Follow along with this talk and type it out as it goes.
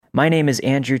My name is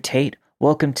Andrew Tate.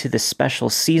 Welcome to the special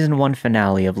Season 1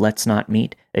 finale of Let's Not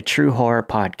Meet, a true horror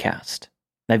podcast.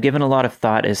 I've given a lot of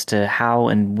thought as to how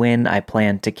and when I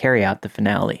plan to carry out the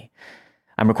finale.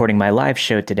 I'm recording my live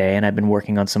show today, and I've been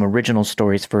working on some original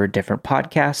stories for a different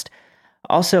podcast.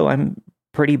 Also, I'm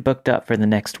pretty booked up for the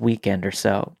next weekend or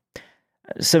so.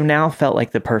 So now felt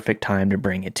like the perfect time to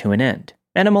bring it to an end.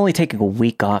 And I'm only taking a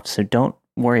week off, so don't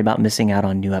worry about missing out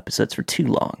on new episodes for too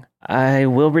long. I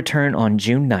will return on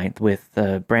June 9th with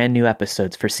brand new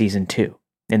episodes for Season 2.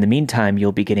 In the meantime,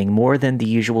 you'll be getting more than the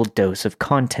usual dose of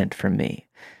content from me.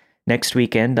 Next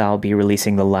weekend, I'll be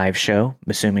releasing the live show,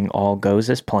 assuming all goes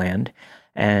as planned.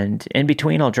 And in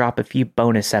between, I'll drop a few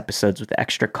bonus episodes with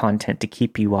extra content to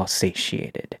keep you all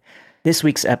satiated. This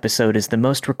week's episode is the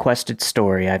most requested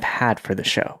story I've had for the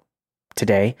show.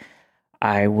 Today,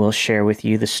 I will share with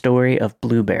you the story of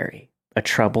Blueberry, a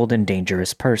troubled and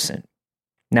dangerous person.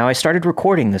 Now, I started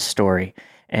recording this story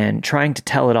and trying to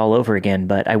tell it all over again,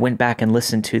 but I went back and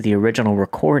listened to the original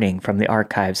recording from the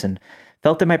archives and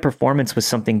felt that my performance was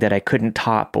something that I couldn't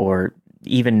top or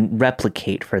even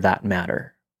replicate for that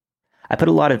matter. I put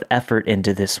a lot of effort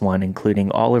into this one,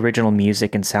 including all original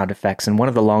music and sound effects, and one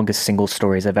of the longest single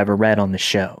stories I've ever read on the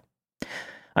show.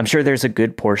 I'm sure there's a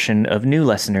good portion of new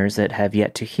listeners that have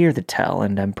yet to hear the tale,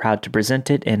 and I'm proud to present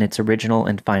it in its original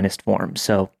and finest form.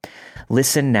 So,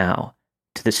 listen now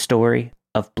to the story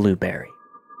of Blueberry.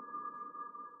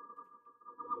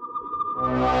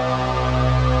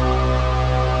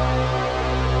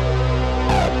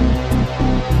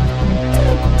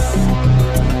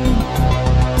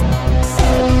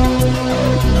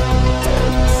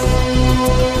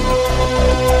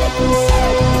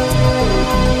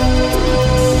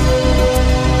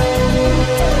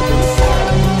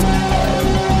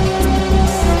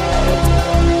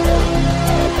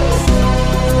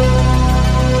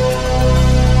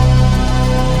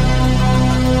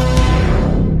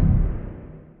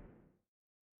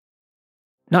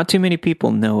 Not too many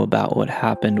people know about what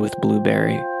happened with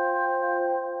Blueberry.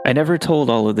 I never told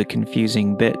all of the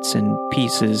confusing bits and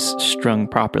pieces strung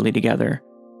properly together.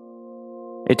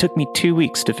 It took me 2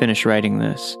 weeks to finish writing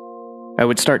this. I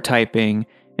would start typing,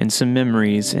 and some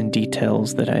memories and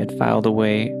details that I had filed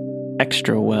away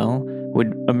extra well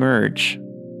would emerge,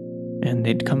 and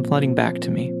they'd come flooding back to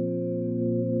me.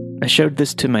 I showed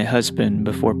this to my husband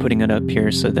before putting it up here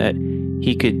so that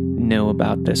he could know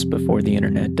about this before the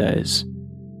internet does.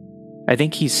 I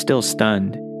think he's still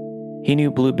stunned. He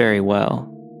knew Blueberry well,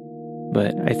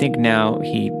 but I think now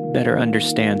he better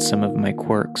understands some of my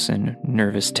quirks and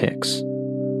nervous tics.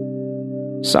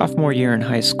 Sophomore year in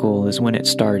high school is when it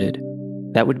started.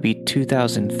 That would be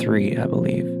 2003, I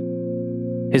believe.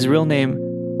 His real name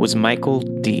was Michael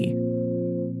D.,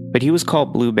 but he was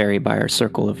called Blueberry by our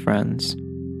circle of friends.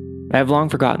 I have long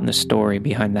forgotten the story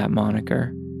behind that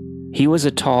moniker. He was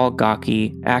a tall,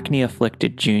 gawky,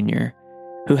 acne-afflicted junior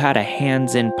who had a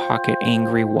hands-in-pocket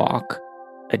angry walk,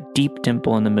 a deep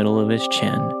dimple in the middle of his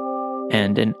chin,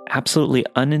 and an absolutely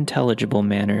unintelligible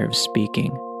manner of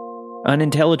speaking.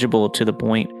 Unintelligible to the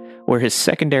point where his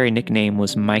secondary nickname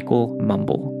was Michael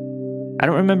Mumble. I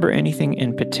don't remember anything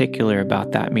in particular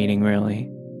about that meeting, really.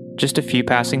 Just a few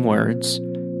passing words,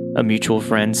 a mutual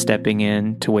friend stepping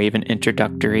in to wave an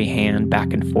introductory hand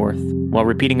back and forth, while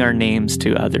repeating our names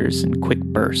to others in quick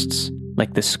bursts,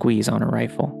 like the squeeze on a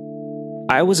rifle.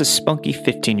 I was a spunky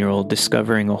 15-year-old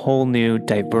discovering a whole new,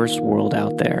 diverse world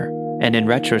out there, and in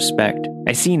retrospect,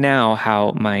 I see now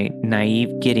how my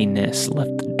naive giddiness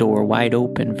left the door wide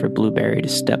open for Blueberry to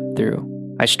step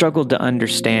through. I struggled to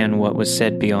understand what was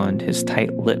said beyond his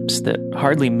tight lips that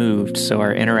hardly moved, so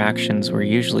our interactions were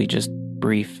usually just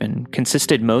brief and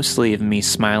consisted mostly of me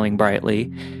smiling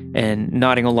brightly and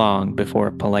nodding along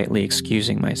before politely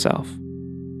excusing myself.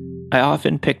 I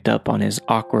often picked up on his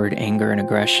awkward anger and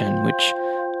aggression, which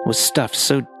was stuffed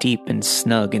so deep and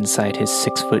snug inside his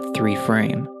 6'3"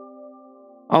 frame.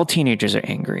 All teenagers are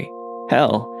angry.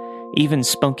 Hell, even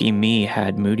spunky me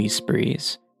had moody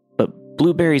sprees. But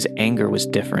Blueberry's anger was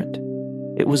different.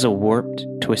 It was a warped,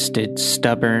 twisted,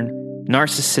 stubborn,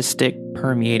 narcissistic,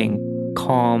 permeating,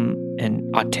 calm, and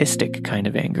autistic kind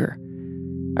of anger.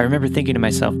 I remember thinking to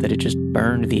myself that it just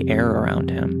burned the air around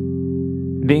him.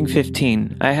 Being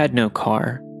 15, I had no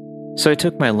car, so I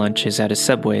took my lunches at a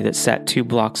Subway that sat 2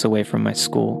 blocks away from my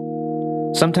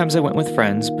school. Sometimes I went with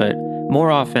friends, but more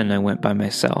often I went by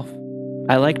myself.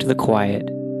 I liked the quiet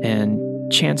and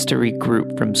chance to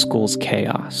regroup from school's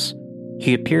chaos.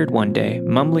 He appeared one day,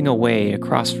 mumbling away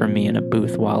across from me in a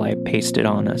booth while I pasted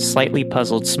on a slightly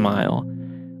puzzled smile,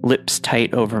 lips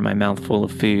tight over my mouthful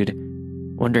of food,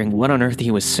 wondering what on earth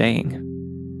he was saying.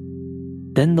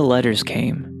 Then the letters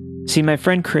came. See, my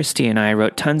friend Christy and I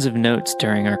wrote tons of notes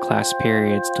during our class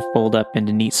periods to fold up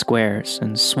into neat squares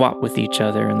and swap with each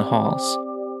other in the halls.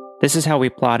 This is how we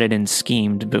plotted and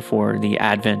schemed before the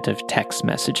advent of text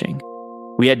messaging.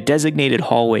 We had designated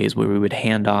hallways where we would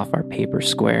hand off our paper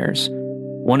squares.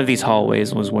 One of these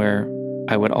hallways was where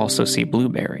I would also see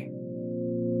Blueberry.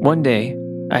 One day,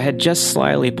 I had just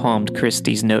slyly palmed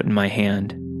Christy's note in my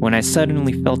hand when I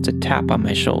suddenly felt a tap on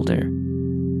my shoulder,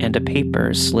 and a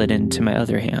paper slid into my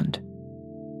other hand.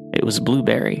 It was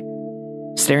Blueberry,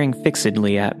 staring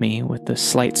fixedly at me with a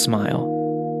slight smile.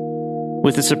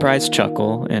 With a surprised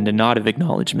chuckle and a nod of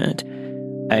acknowledgement,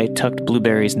 I tucked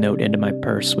Blueberry's note into my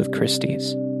purse with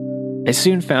Christy's. I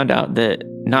soon found out that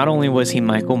not only was he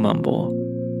Michael Mumble,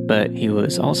 but he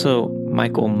was also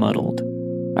Michael Muddled.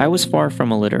 I was far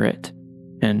from illiterate,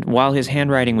 and while his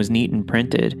handwriting was neat and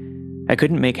printed, I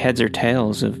couldn't make heads or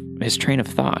tails of his train of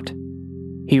thought.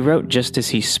 He wrote just as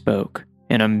he spoke,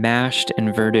 in a mashed,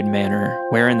 inverted manner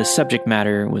wherein the subject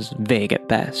matter was vague at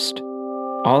best.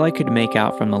 All I could make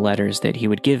out from the letters that he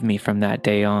would give me from that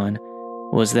day on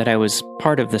was that I was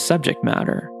part of the subject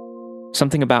matter.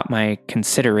 Something about my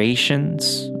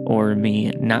considerations, or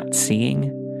me not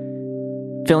seeing.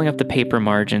 Filling up the paper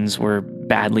margins were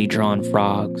badly drawn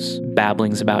frogs,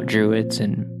 babblings about druids,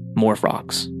 and more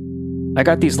frogs. I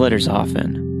got these letters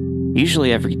often,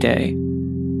 usually every day.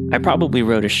 I probably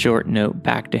wrote a short note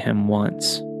back to him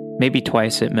once, maybe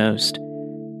twice at most,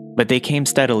 but they came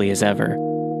steadily as ever.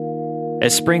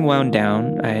 As spring wound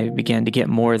down, I began to get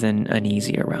more than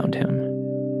uneasy around him.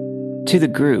 To the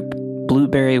group,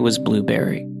 Blueberry was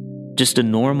Blueberry, just a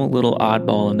normal little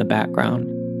oddball in the background.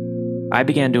 I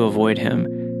began to avoid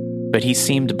him, but he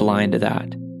seemed blind to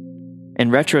that. In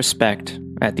retrospect,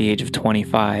 at the age of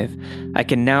 25, I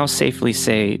can now safely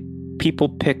say people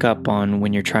pick up on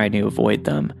when you're trying to avoid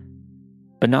them,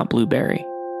 but not Blueberry.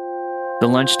 The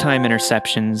lunchtime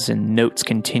interceptions and notes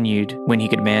continued when he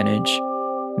could manage.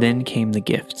 Then came the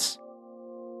gifts.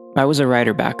 I was a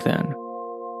writer back then.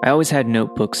 I always had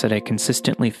notebooks that I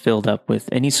consistently filled up with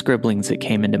any scribblings that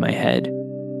came into my head.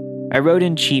 I wrote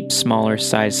in cheap,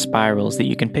 smaller-sized spirals that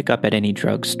you can pick up at any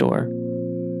drugstore.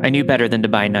 I knew better than to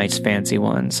buy nice, fancy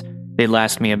ones. They'd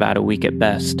last me about a week at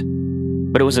best.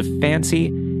 But it was a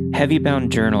fancy,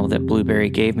 heavy-bound journal that Blueberry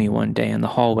gave me one day in the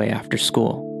hallway after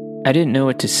school. I didn't know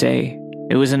what to say.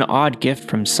 It was an odd gift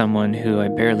from someone who I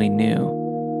barely knew.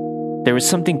 There was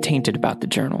something tainted about the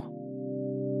journal.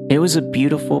 It was a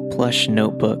beautiful plush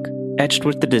notebook, etched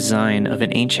with the design of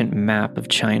an ancient map of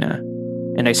China,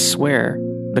 and I swear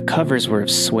the covers were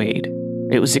of suede.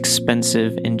 It was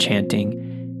expensive,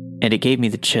 enchanting, and it gave me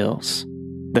the chills.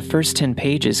 The first 10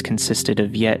 pages consisted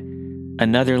of yet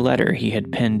another letter he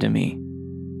had penned to me.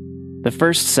 The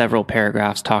first several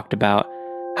paragraphs talked about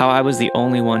how I was the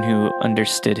only one who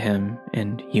understood him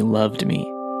and he loved me.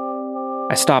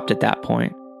 I stopped at that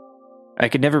point. I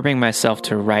could never bring myself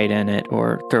to write in it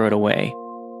or throw it away.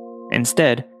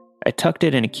 Instead, I tucked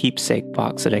it in a keepsake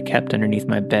box that I kept underneath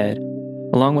my bed,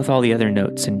 along with all the other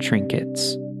notes and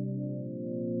trinkets.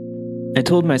 I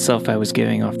told myself I was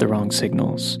giving off the wrong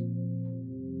signals.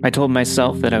 I told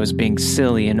myself that I was being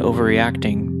silly and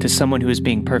overreacting to someone who was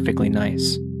being perfectly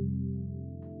nice.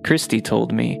 Christy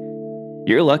told me,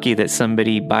 "You're lucky that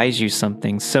somebody buys you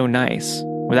something so nice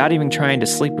without even trying to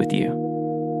sleep with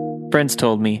you." Friends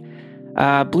told me,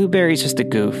 Blueberry's just a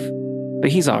goof, but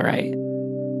he's all right.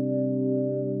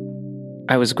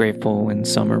 I was grateful when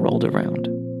summer rolled around.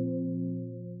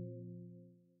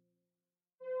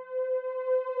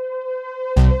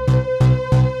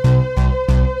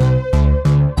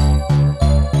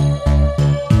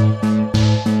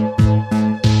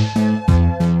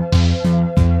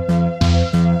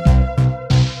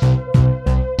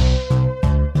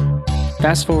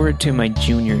 Fast forward to my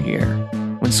junior year.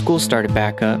 When school started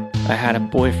back up, I had a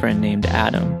boyfriend named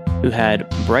Adam who had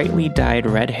brightly dyed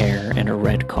red hair and a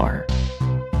red car.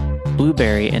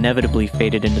 Blueberry inevitably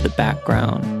faded into the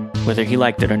background, whether he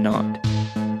liked it or not.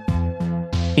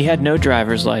 He had no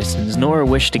driver's license, nor a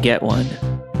wish to get one.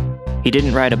 He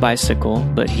didn't ride a bicycle,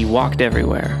 but he walked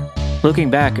everywhere. Looking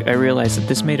back, I realized that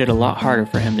this made it a lot harder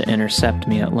for him to intercept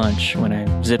me at lunch when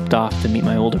I zipped off to meet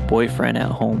my older boyfriend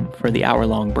at home for the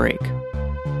hour-long break.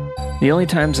 The only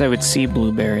times I would see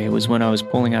Blueberry was when I was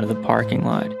pulling out of the parking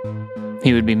lot.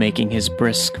 He would be making his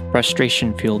brisk,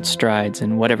 frustration-fueled strides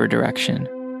in whatever direction.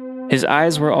 His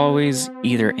eyes were always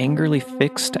either angrily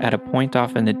fixed at a point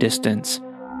off in the distance,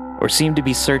 or seemed to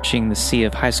be searching the sea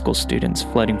of high school students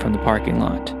flooding from the parking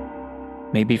lot.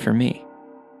 Maybe for me.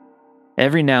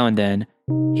 Every now and then,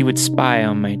 he would spy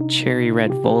on my cherry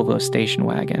red Volvo station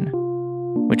wagon,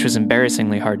 which was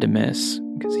embarrassingly hard to miss,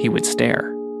 because he would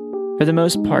stare. For the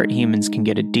most part, humans can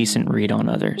get a decent read on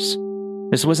others.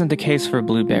 This wasn't the case for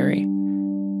Blueberry.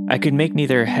 I could make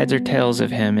neither heads or tails of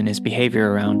him and his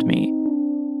behavior around me,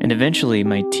 and eventually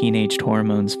my teenage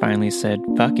hormones finally said,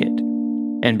 fuck it.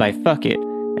 And by fuck it,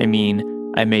 I mean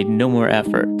I made no more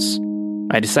efforts.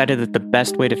 I decided that the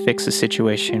best way to fix the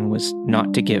situation was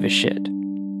not to give a shit.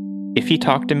 If he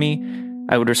talked to me,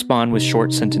 I would respond with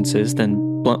short sentences,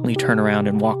 then bluntly turn around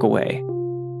and walk away.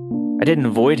 I didn't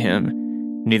avoid him,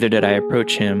 neither did I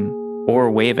approach him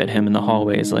or wave at him in the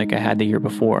hallways like I had the year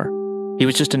before. He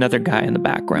was just another guy in the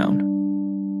background.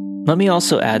 Let me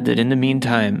also add that in the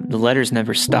meantime, the letters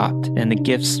never stopped and the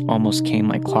gifts almost came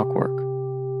like clockwork.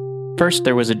 First,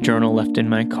 there was a journal left in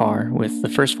my car with the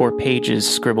first 4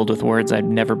 pages scribbled with words I'd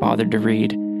never bothered to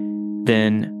read.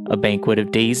 Then, a banquet of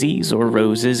daisies or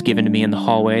roses given to me in the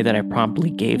hallway that I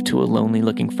promptly gave to a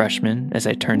lonely-looking freshman as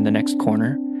I turned the next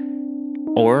corner.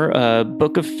 Or a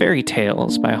book of fairy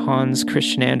tales by Hans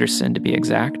Christian Andersen, to be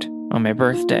exact, on my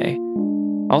birthday,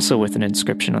 also with an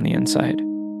inscription on the inside.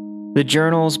 The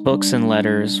journals, books, and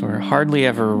letters were hardly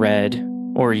ever read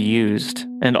or used,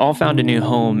 and all found a new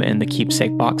home in the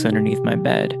keepsake box underneath my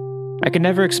bed. I could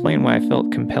never explain why I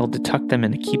felt compelled to tuck them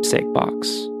in the keepsake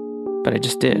box, but I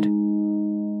just did.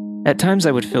 At times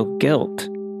I would feel guilt,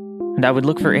 and I would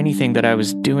look for anything that I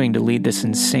was doing to lead this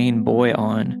insane boy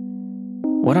on.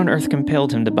 What on earth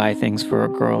compelled him to buy things for a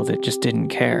girl that just didn't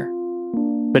care?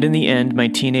 But in the end, my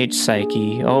teenage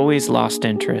psyche always lost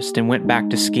interest and went back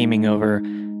to scheming over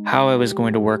how I was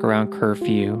going to work around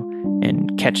curfew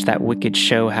and catch that wicked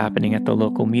show happening at the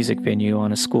local music venue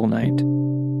on a school night.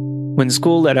 When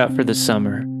school let out for the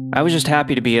summer, I was just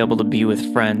happy to be able to be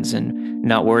with friends and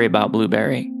not worry about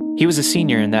Blueberry. He was a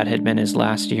senior and that had been his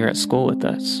last year at school with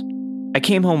us. I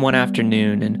came home one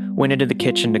afternoon and went into the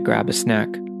kitchen to grab a snack.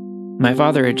 My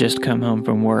father had just come home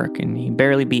from work and he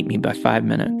barely beat me by 5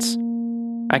 minutes.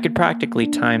 I could practically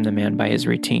time the man by his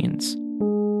routines.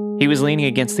 He was leaning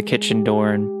against the kitchen door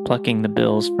and plucking the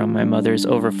bills from my mother's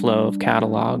overflow of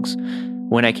catalogs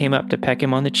when I came up to peck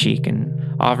him on the cheek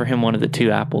and offer him one of the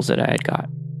 2 apples that I had got.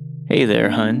 "Hey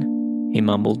there, hun," he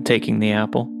mumbled, taking the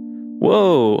apple.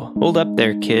 "Whoa, hold up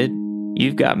there, kid.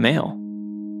 You've got mail."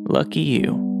 "Lucky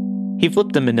you." He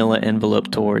flipped the manila envelope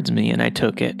towards me and I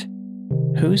took it.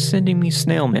 Who's sending me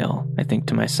snail mail? I think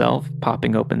to myself,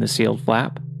 popping open the sealed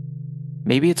flap.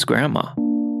 Maybe it's Grandma.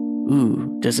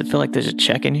 Ooh, does it feel like there's a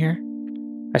check in here?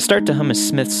 I start to hum a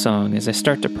Smith song as I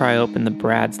start to pry open the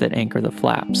brads that anchor the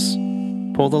flaps.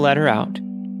 Pull the letter out,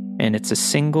 and it's a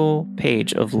single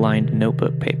page of lined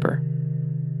notebook paper.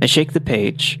 I shake the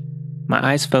page, my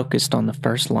eyes focused on the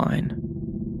first line.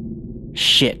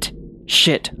 Shit,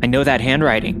 I know that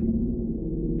handwriting.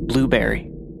 Blueberry.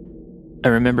 I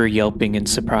remember yelping in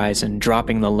surprise and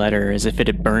dropping the letter as if it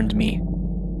had burned me,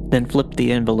 then flipped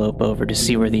the envelope over to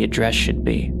see where the address should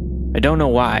be. I don't know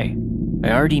why.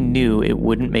 I already knew it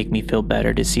wouldn't make me feel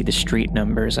better to see the street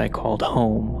numbers I called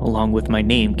home, along with my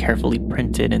name carefully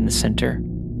printed in the center.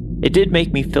 It did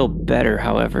make me feel better,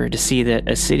 however, to see that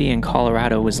a city in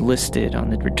Colorado was listed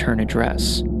on the return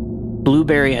address.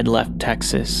 Blueberry had left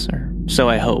Texas, or so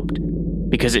I hoped,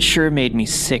 because it sure made me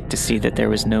sick to see that there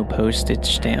was no postage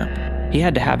stamp. He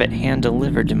had to have it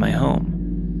hand-delivered to my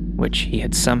home, which he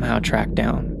had somehow tracked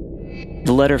down.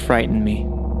 The letter frightened me,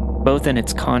 both in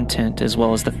its content as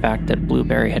well as the fact that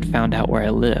Blueberry had found out where I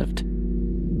lived.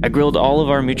 I grilled all of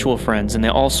our mutual friends, and they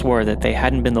all swore that they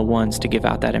hadn't been the ones to give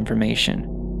out that information.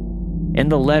 In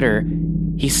the letter,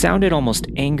 he sounded almost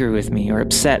angry with me or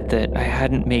upset that I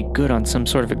hadn't made good on some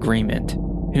sort of agreement.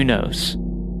 Who knows?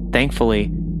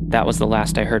 Thankfully, that was the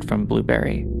last I heard from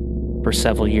Blueberry, for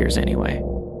several years anyway.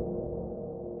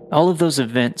 All of those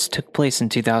events took place in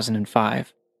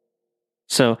 2005.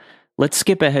 So, let's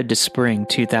skip ahead to spring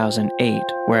 2008,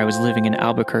 where I was living in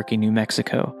Albuquerque, New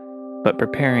Mexico, but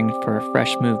preparing for a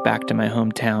fresh move back to my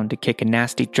hometown to kick a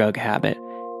nasty drug habit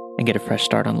and get a fresh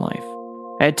start on life.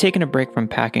 I had taken a break from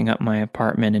packing up my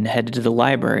apartment and headed to the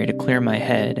library to clear my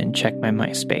head and check my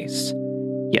MySpace.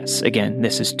 Yes, again,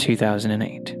 this is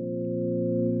 2008.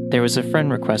 There was a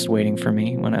friend request waiting for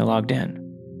me when I logged in.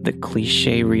 The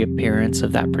cliché reappearance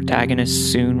of that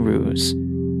protagonist soon ruse.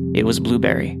 It was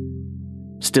Blueberry.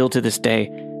 Still to this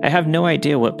day, I have no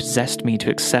idea what possessed me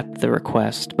to accept the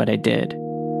request, but I did.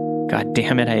 God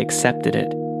damn it, I accepted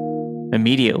it.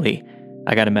 Immediately,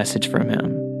 I got a message from him.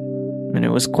 And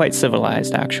it was quite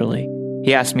civilized, actually.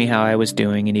 He asked me how I was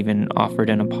doing and even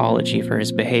offered an apology for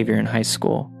his behavior in high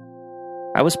school.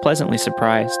 I was pleasantly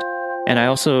surprised, and I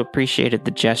also appreciated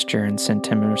the gesture and sent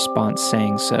him a response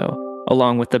saying so,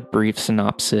 along with a brief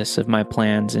synopsis of my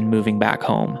plans in moving back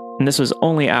home, And this was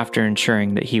only after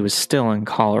ensuring that he was still in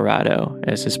Colorado,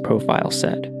 as his profile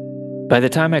said. By the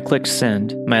time I clicked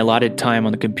send, my allotted time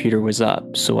on the computer was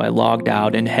up, so I logged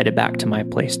out and headed back to my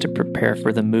place to prepare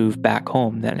for the move back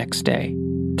home that next day.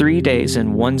 3 days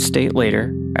and 1 state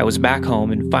later, I was back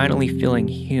home and finally feeling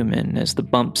human as the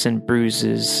bumps and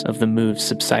bruises of the move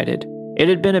subsided. It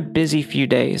had been a busy few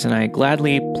days, and I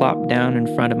gladly plopped down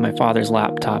in front of my father's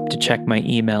laptop to check my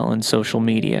email and social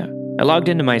media. I logged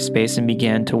into MySpace and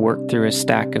began to work through a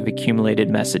stack of accumulated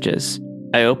messages.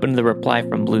 I opened the reply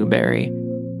from Blueberry.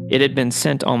 It had been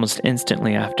sent almost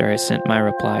instantly after I sent my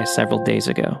reply several days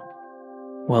ago.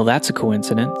 Well, that's a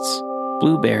coincidence.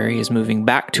 Blueberry is moving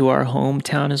back to our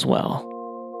hometown as well.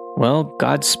 Well,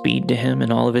 Godspeed to him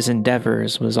and all of his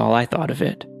endeavors was all I thought of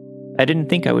it. I didn't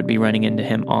think I would be running into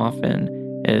him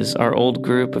often, as our old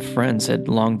group of friends had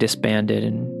long disbanded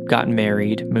and gotten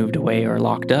married, moved away, or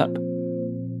locked up.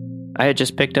 I had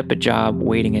just picked up a job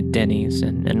waiting at Denny's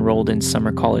and enrolled in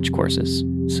summer college courses,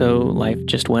 so life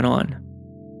just went on.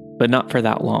 But not for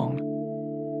that long.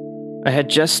 I had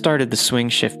just started the swing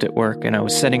shift at work and I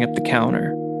was setting up the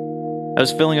counter. I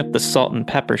was filling up the salt and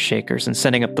pepper shakers and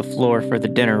setting up the floor for the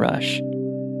dinner rush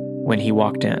when he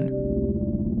walked in.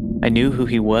 I knew who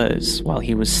he was while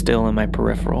he was still in my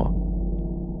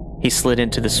peripheral. He slid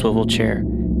into the swivel chair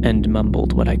and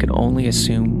mumbled what I could only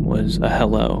assume was a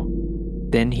hello.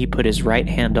 Then he put his right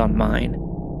hand on mine,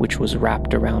 which was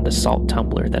wrapped around a salt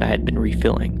tumbler that I had been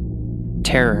refilling.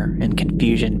 Terror and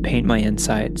confusion paint my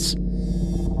insides.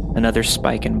 Another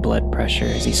spike in blood pressure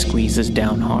as he squeezes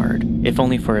down hard, if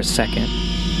only for a second,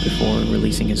 before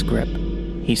releasing his grip.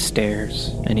 He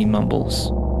stares and he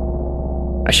mumbles.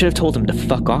 I should have told him to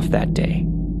fuck off that day.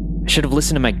 I should have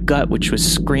listened to my gut, which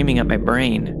was screaming at my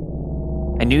brain.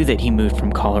 I knew that he moved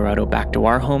from Colorado back to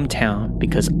our hometown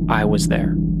because I was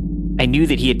there. I knew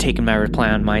that he had taken my reply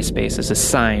on MySpace as a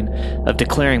sign of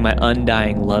declaring my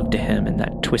undying love to him in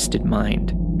that twisted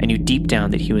mind. I knew deep down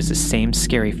that he was the same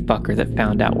scary fucker that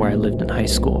found out where I lived in high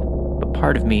school. But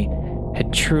part of me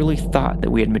had truly thought that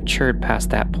we had matured past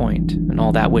that point and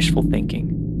all that wishful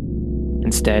thinking.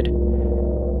 Instead,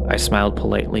 I smiled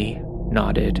politely,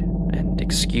 nodded, and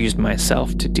excused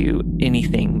myself to do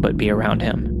anything but be around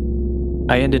him.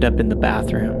 I ended up in the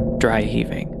bathroom, dry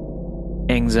heaving.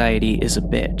 Anxiety is a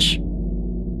bitch.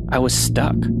 I was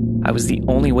stuck. I was the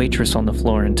only waitress on the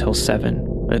floor until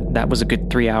 7, but that was a good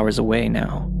 3 hours away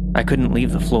now. I couldn't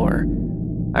leave the floor.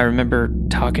 I remember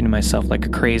talking to myself like a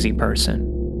crazy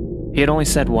person. He had only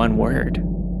said one word.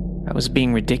 I was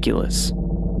being ridiculous.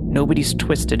 Nobody's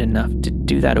twisted enough to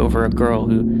do that over a girl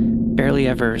who barely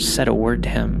ever said a word to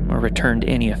him or returned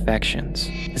any affections.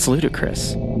 It's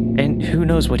ludicrous. And who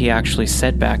knows what he actually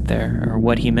said back there or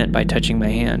what he meant by touching my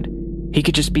hand. He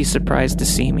could just be surprised to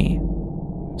see me.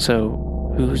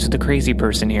 So, who's the crazy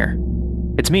person here?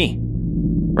 It's me,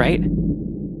 right?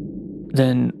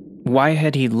 Then why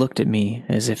had he looked at me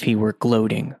as if he were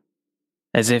gloating?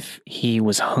 As if he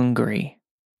was hungry?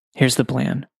 Here's the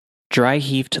plan. Dry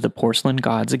heave to the porcelain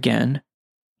gods again,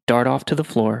 dart off to the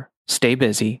floor, stay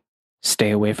busy,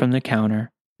 stay away from the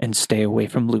counter, and stay away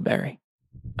from Blueberry.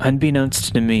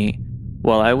 Unbeknownst to me,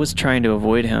 while I was trying to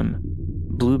avoid him,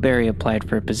 Blueberry applied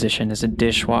for a position as a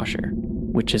dishwasher,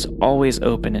 which is always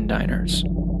open in diners.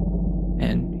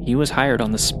 And he was hired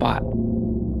on the spot.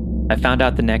 I found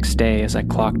out the next day as I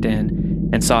clocked in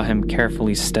and saw him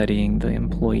carefully studying the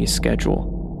employee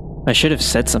schedule. I should have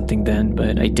said something then,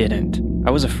 but I didn't. I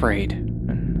was afraid,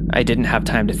 and I didn't have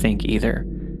time to think either.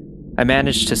 I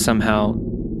managed to somehow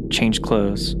change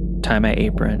clothes, tie my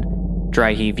apron,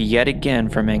 dry heave yet again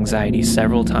from anxiety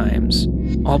several times,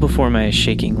 all before my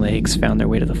shaking legs found their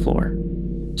way to the floor.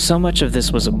 So much of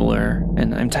this was a blur,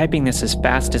 and I'm typing this as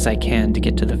fast as I can to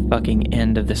get to the fucking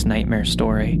end of this nightmare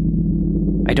story.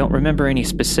 I don't remember any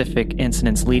specific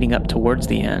incidents leading up towards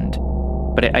the end,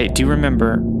 but I do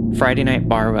remember Friday night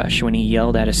bar rush when he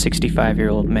yelled at a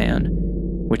 65-year-old man,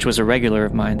 which was a regular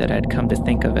of mine that I had come to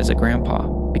think of as a grandpa,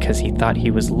 because he thought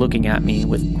he was looking at me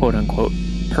with quote-unquote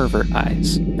pervert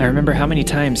eyes. I remember how many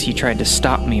times he tried to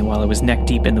stop me while I was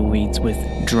neck-deep in the weeds with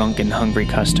drunk and hungry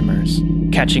customers,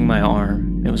 catching my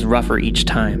arm. It was rougher each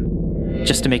time,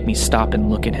 just to make me stop and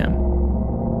look at him.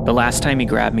 The last time he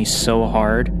grabbed me so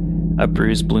hard, a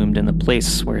bruise bloomed in the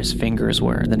place where his fingers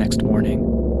were the next morning.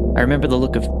 I remember the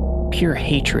look of pure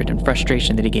hatred and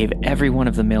frustration that he gave every one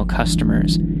of the male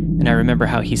customers, and I remember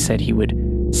how he said he would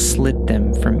slit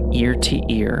them from ear to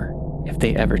ear if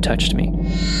they ever touched me.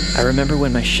 I remember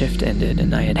when my shift ended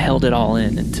and I had held it all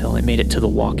in until I made it to the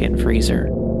walk-in freezer.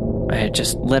 I had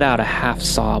just let out a half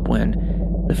sob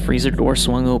when the freezer door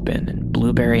swung open and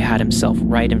Blueberry had himself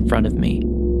right in front of me.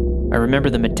 I remember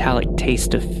the metallic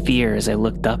taste of fear as I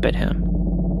looked up at him.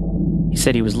 He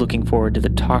said he was looking forward to the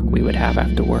talk we would have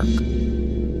after work.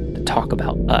 The talk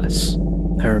about us.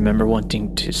 I remember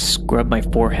wanting to scrub my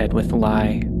forehead with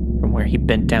lye from where he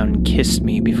bent down and kissed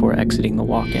me before exiting the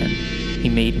walk-in. He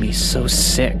made me so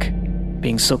sick,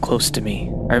 being so close to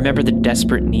me. I remember the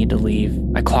desperate need to leave.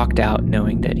 I clocked out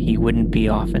knowing that he wouldn't be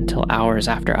off until hours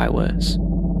after I was.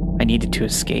 I needed to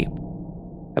escape.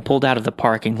 I pulled out of the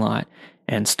parking lot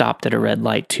and stopped at a red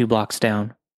light 2 blocks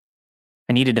down.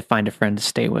 I needed to find a friend to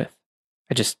stay with.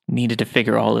 I just needed to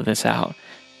figure all of this out.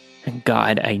 And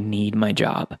God, I need my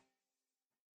job.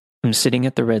 I'm sitting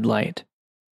at the red light.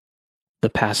 The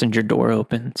passenger door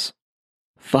opens.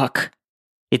 Fuck.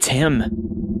 It's him.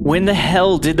 When the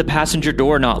hell did the passenger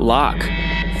door not lock?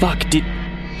 Fuck,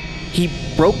 he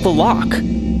broke the lock.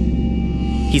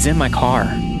 He's in my car.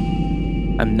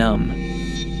 I'm numb.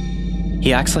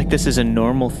 He acts like this is a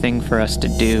normal thing for us to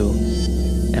do,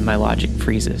 and my logic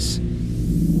freezes.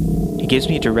 He gives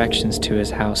me directions to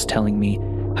his house, telling me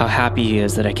how happy he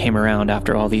is that I came around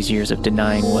after all these years of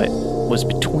denying what was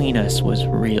between us was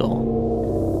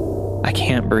real. I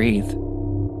can't breathe.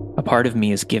 A part of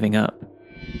me is giving up.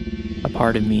 A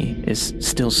part of me is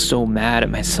still so mad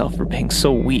at myself for being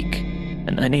so weak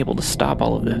and unable to stop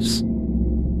all of this.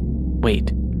 Wait,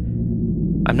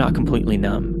 I'm not completely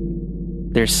numb.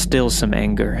 There's still some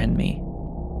anger in me.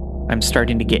 I'm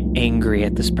starting to get angry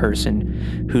at this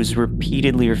person who's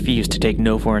repeatedly refused to take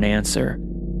no for an answer,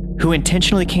 who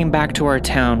intentionally came back to our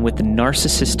town with the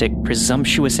narcissistic,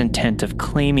 presumptuous intent of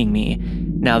claiming me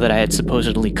now that I had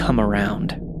supposedly come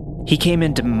around. He came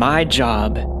into my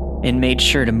job and made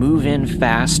sure to move in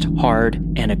fast, hard,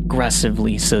 and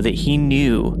aggressively so that he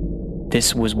knew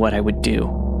this was what I would do.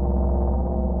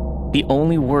 The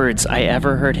only words I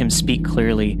ever heard him speak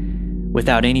clearly,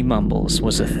 without any mumbles,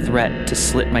 was a threat to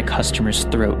slit my customers'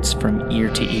 throats from ear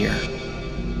to ear.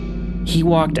 He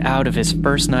walked out of his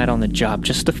first night on the job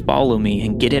just to follow me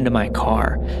and get into my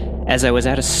car as I was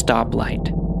at a stoplight.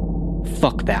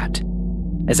 Fuck that.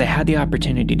 As I had the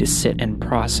opportunity to sit and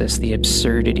process the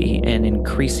absurdity and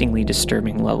increasingly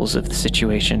disturbing levels of the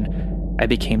situation, I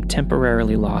became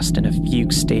temporarily lost in a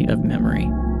fugue state of memory,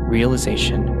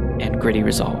 realization, and gritty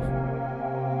resolve.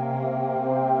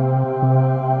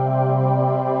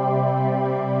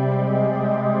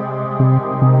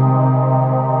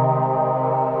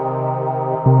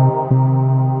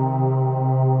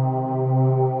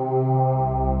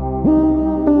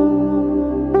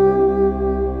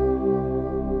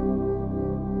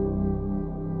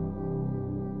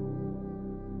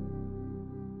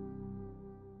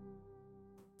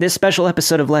 This special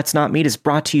episode of Let's Not Meet is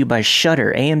brought to you by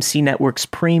Shudder, AMC Network's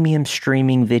premium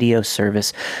streaming video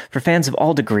service for fans of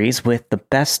all degrees, with the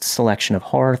best selection of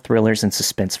horror, thrillers, and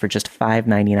suspense for just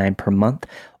 $5.99 per month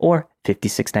or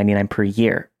 $56.99 per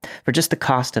year. For just the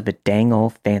cost of a dang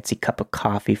old fancy cup of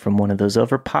coffee from one of those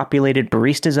overpopulated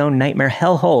barista's own nightmare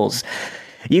hellholes,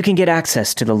 you can get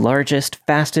access to the largest,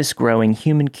 fastest growing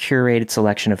human-curated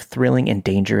selection of thrilling and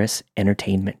dangerous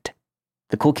entertainment.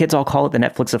 The cool kids all call it the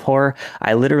Netflix of horror.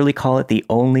 I literally call it the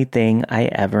only thing I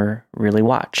ever really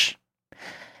watch.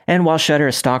 And while Shudder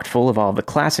is stocked full of all the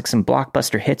classics and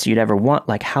blockbuster hits you'd ever want,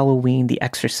 like Halloween, The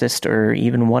Exorcist, or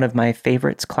even one of my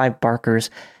favorites, Clive Barker's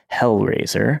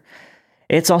Hellraiser,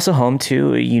 it's also home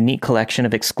to a unique collection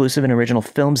of exclusive and original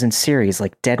films and series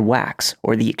like Dead Wax,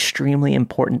 or the extremely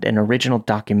important and original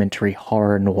documentary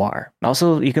Horror Noir.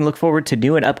 Also, you can look forward to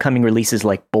new and upcoming releases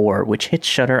like Boar, which hits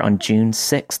Shudder on June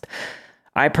 6th.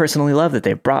 I personally love that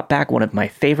they brought back one of my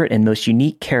favorite and most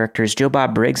unique characters, Joe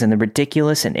Bob Briggs, in the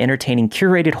ridiculous and entertaining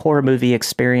curated horror movie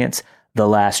experience, The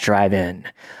Last Drive-In,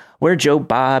 where Joe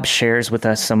Bob shares with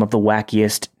us some of the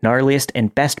wackiest, gnarliest,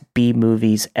 and best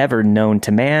B-movies ever known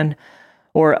to man,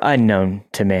 or unknown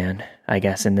to man, I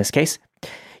guess in this case.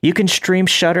 You can stream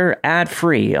Shudder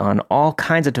ad-free on all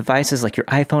kinds of devices like your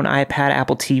iPhone, iPad,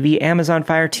 Apple TV, Amazon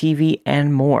Fire TV,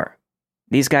 and more.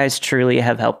 These guys truly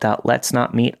have helped out Let's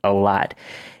Not Meet a lot.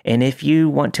 And if you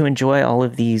want to enjoy all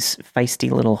of these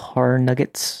feisty little horror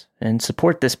nuggets and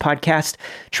support this podcast,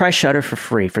 try Shudder for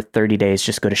free for 30 days.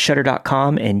 Just go to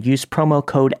Shudder.com and use promo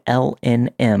code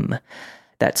LNM.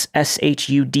 That's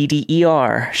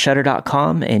SHUDDER,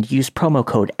 Shudder.com, and use promo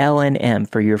code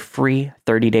LNM for your free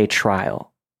 30-day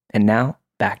trial. And now,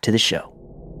 back to the show.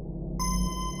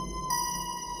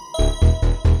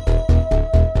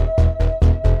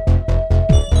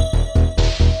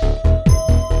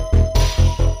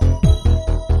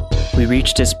 We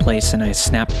reached his place and I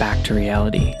snapped back to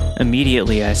reality.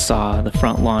 Immediately I saw the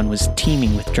front lawn was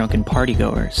teeming with drunken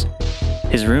partygoers.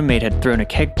 His roommate had thrown a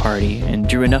keg party and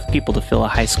drew enough people to fill a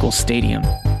high school stadium.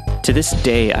 To this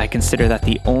day, I consider that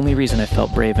the only reason I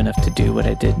felt brave enough to do what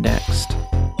I did next.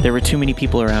 There were too many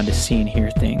people around to see and hear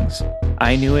things.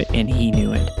 I knew it and he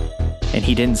knew it, and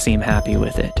he didn't seem happy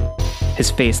with it.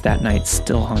 His face that night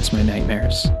still haunts my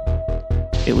nightmares.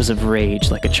 It was of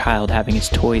rage, like a child having his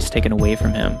toys taken away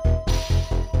from him.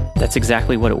 That's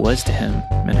exactly what it was to him,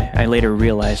 and I later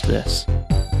realized this.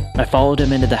 I followed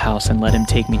him into the house and let him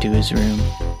take me to his room.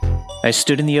 I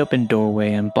stood in the open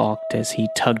doorway and balked as he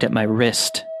tugged at my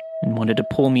wrist and wanted to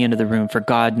pull me into the room for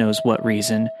God knows what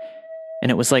reason, and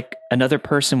it was like another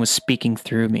person was speaking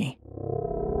through me.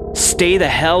 Stay the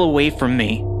hell away from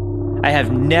me. I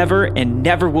have never and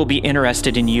never will be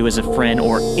interested in you as a friend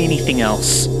or anything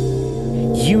else.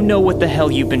 You know what the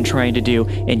hell you've been trying to do,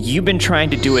 and you've been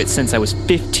trying to do it since I was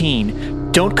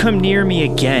 15. Don't come near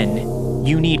me again.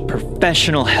 You need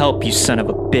professional help, you son of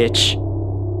a bitch.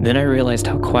 Then I realized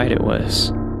how quiet it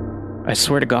was. I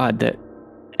swear to God that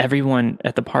everyone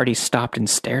at the party stopped and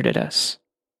stared at us.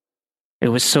 It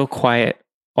was so quiet,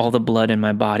 all the blood in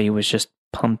my body was just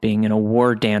pumping in a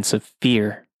war dance of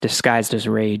fear disguised as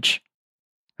rage.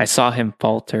 I saw him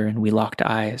falter and we locked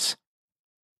eyes.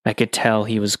 I could tell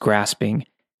he was grasping,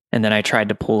 and then I tried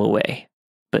to pull away,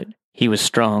 but he was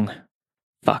strong.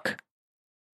 Fuck.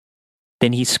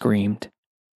 Then he screamed.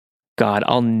 God,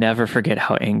 I'll never forget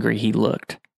how angry he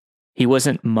looked. He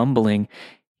wasn't mumbling,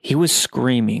 he was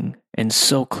screaming, and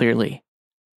so clearly.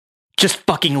 Just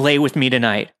fucking lay with me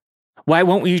tonight. Why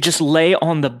won't you just lay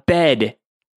on the bed?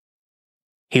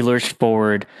 He lurched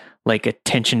forward like a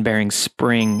tension-bearing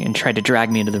spring and tried to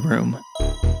drag me into the room.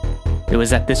 It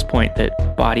was at this point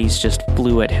that bodies just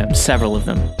flew at him, several of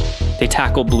them. They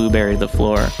tackled Blueberry to the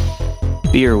floor.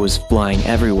 Beer was flying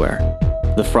everywhere.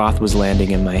 The froth was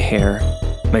landing in my hair.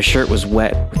 My shirt was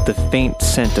wet with the faint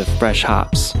scent of fresh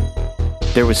hops.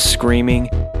 There was screaming,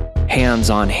 hands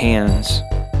on hands,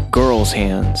 girls'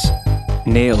 hands,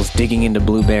 nails digging into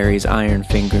Blueberry's iron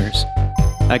fingers.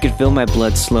 I could feel my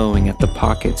blood slowing at the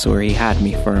pockets where he had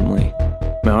me firmly.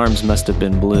 My arms must have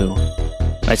been blue.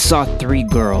 I saw 3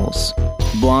 girls,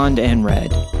 blonde and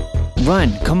red.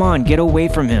 Run, come on, get away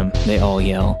from him, they all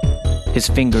yell. His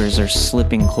fingers are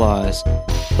slipping claws,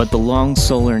 but the long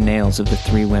solar nails of the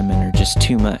 3 women are just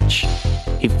too much.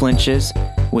 He flinches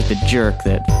with a jerk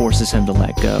that forces him to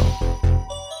let go.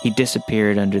 He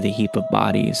disappeared under the heap of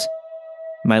bodies.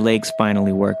 My legs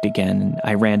finally worked again, and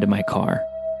I ran to my car.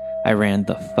 I ran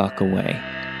the fuck away.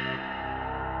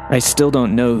 I still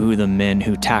don't know who the men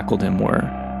who tackled him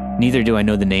were. Neither do I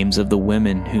know the names of the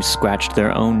women who scratched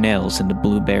their own nails into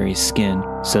Blueberry's skin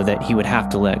so that he would have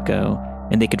to let go,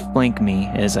 and they could flank me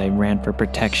as I ran for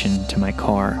protection to my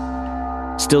car.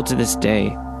 Still to this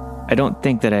day, I don't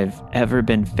think that I've ever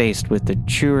been faced with a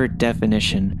truer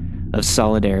definition of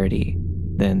solidarity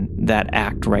than that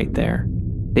act right there.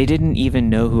 They didn't even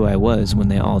know who I was when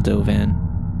they all dove in.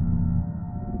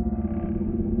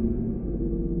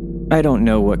 I don't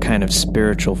know what kind of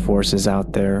spiritual force is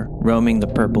out there, roaming the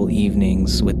purple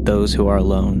evenings with those who are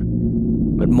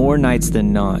alone, but more nights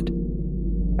than not,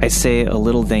 I say a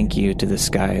little thank you to the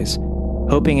skies,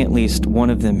 hoping at least one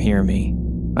of them hear me.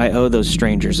 I owe those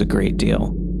strangers a great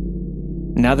deal.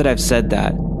 Now that I've said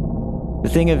that, the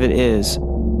thing of it is,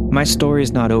 my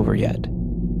story's not over yet.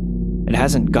 It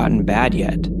hasn't gotten bad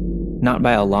yet, not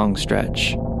by a long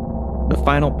stretch. The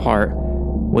final part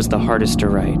was the hardest to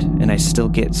write, and I still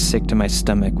get sick to my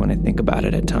stomach when I think about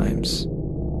it at times.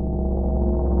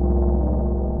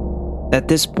 At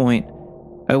this point,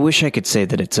 I wish I could say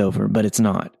that it's over, but it's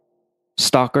not.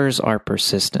 Stalkers are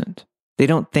persistent. They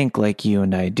don't think like you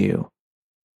and I do.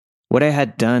 What I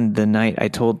had done the night I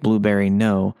told Blueberry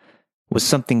no was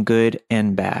something good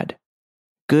and bad.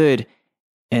 Good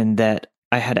in that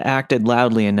I had acted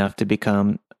loudly enough to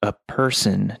become a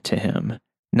person to him,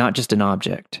 not just an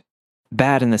object.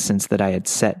 Bad in the sense that I had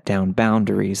set down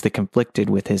boundaries that conflicted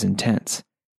with his intents,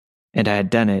 and I had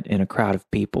done it in a crowd of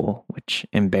people, which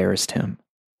embarrassed him.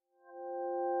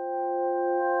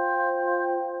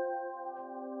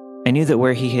 I knew that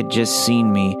where he had just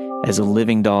seen me as a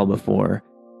living doll before,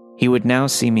 he would now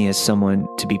see me as someone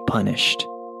to be punished.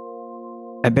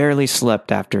 I barely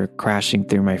slept after crashing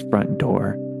through my front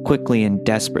door, quickly and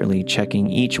desperately checking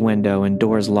each window and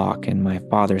door's lock in my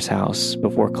father's house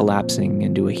before collapsing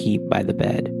into a heap by the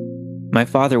bed. My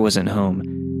father wasn't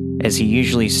home, as he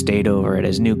usually stayed over at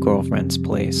his new girlfriend's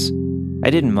place.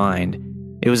 I didn't mind.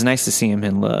 It was nice to see him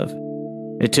in love.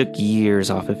 It took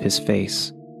years off of his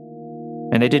face.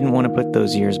 And I didn't want to put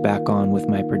those years back on with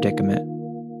my predicament.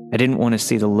 I didn't want to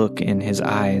see the look in his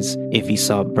eyes if he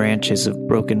saw branches of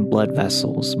broken blood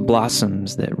vessels,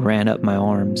 blossoms that ran up my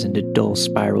arms into dull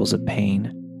spirals of pain.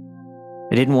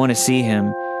 I didn't want to see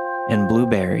him and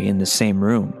Blueberry in the same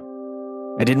room.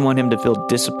 I didn't want him to feel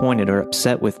disappointed or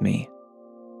upset with me.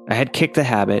 I had kicked the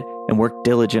habit and worked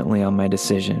diligently on my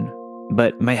decision,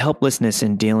 but my helplessness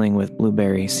in dealing with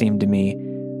Blueberry seemed to me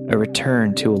a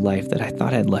return to a life that I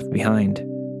thought I'd left behind.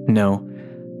 No,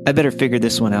 I better figure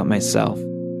this one out myself.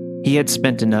 He had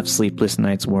spent enough sleepless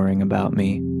nights worrying about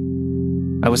me.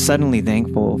 I was suddenly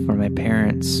thankful for my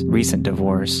parents' recent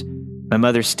divorce. My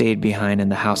mother stayed behind in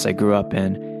the house I grew up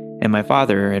in, and my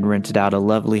father had rented out a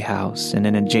lovely house in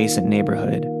an adjacent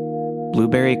neighborhood.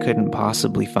 Blueberry couldn't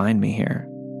possibly find me here.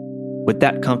 With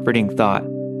that comforting thought,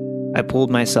 I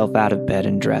pulled myself out of bed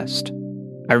and dressed.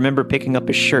 I remember picking up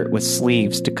a shirt with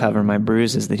sleeves to cover my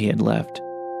bruises that he had left.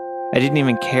 I didn't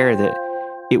even care that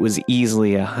it was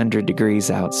easily 100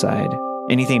 degrees outside,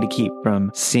 anything to keep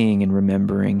from seeing and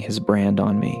remembering his brand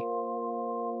on me.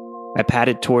 I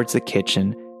padded towards the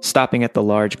kitchen, stopping at the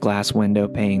large glass window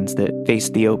panes that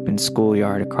faced the open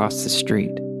schoolyard across the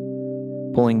street.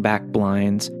 Pulling back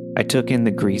blinds, I took in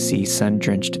the greasy,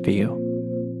 sun-drenched view.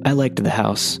 I liked the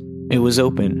house. It was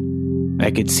open.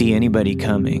 I could see anybody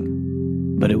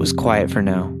coming, but it was quiet for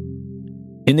now.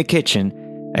 In the kitchen,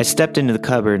 I stepped into the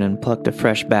cupboard and plucked a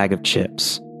fresh bag of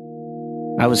chips.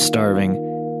 I was starving.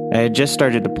 I had just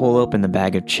started to pull open the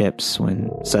bag of chips when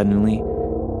suddenly,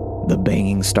 the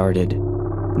banging started.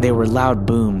 They were loud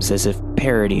booms as if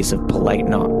parodies of polite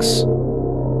knocks.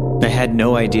 I had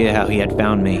no idea how he had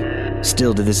found me.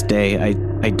 Still to this day,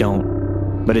 I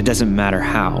don't. But it doesn't matter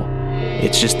how.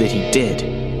 It's just that he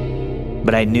did.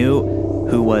 But I knew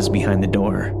who was behind the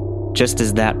door, just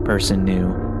as that person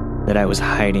knew that I was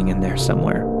hiding in there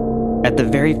somewhere. At the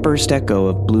very first echo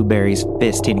of Blueberry's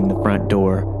fist hitting the front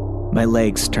door, my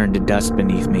legs turned to dust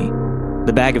beneath me.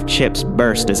 The bag of chips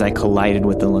burst as I collided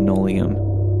with the linoleum.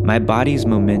 My body's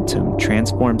momentum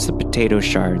transforms the potato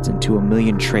shards into a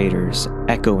million traitors,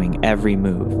 echoing every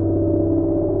move.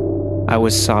 I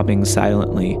was sobbing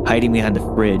silently, hiding behind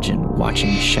the fridge and watching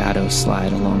the shadows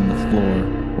slide along the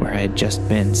floor where I had just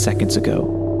been seconds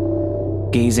ago,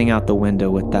 gazing out the window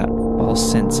with that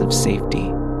false sense of safety,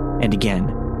 and again,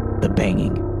 the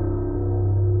banging.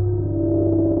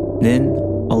 Then,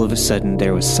 all of a sudden,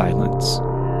 there was silence.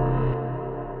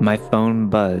 My phone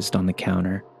buzzed on the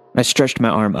counter. I stretched my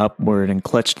arm upward and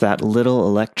clutched that little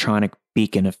electronic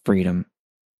beacon of freedom.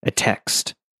 A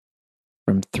text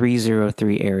from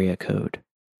 303 area code.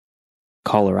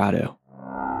 Colorado.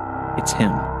 It's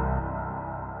him.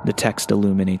 The text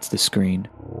illuminates the screen.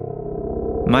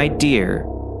 My dear,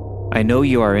 I know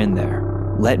you are in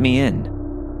there. Let me in.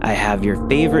 I have your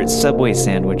favorite Subway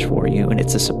sandwich for you, and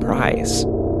it's a surprise.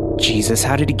 Jesus,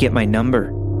 how did he get my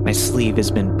number? My sleeve has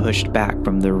been pushed back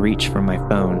from the reach for my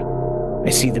phone.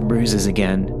 I see the bruises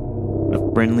again,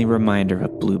 a friendly reminder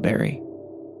of Blueberry.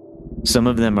 Some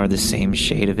of them are the same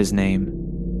shade of his name.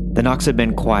 The knocks have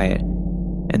been quiet,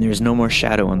 and there's no more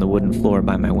shadow on the wooden floor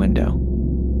by my window.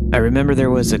 I remember there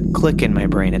was a click in my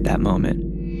brain at that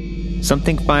moment.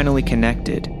 Something finally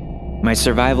connected. My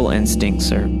survival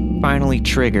instincts are finally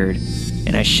triggered,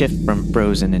 and I shift from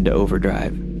frozen into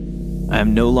overdrive. I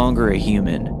am no longer a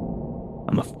human.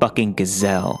 I'm a fucking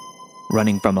gazelle,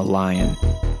 running from a lion.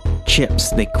 Chips,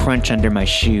 they crunch under my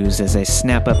shoes as I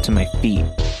snap up to my feet,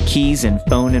 keys and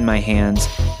phone in my hands,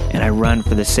 and I run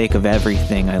for the sake of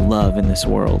everything I love in this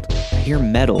world. I hear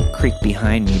metal creak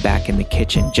behind me back in the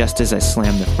kitchen just as I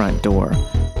slam the front door.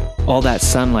 All that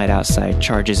sunlight outside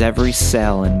charges every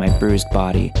cell in my bruised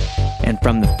body, and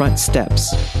from the front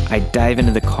steps, I dive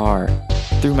into the car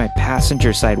through my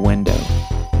passenger side window.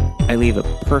 I leave a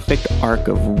perfect arc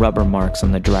of rubber marks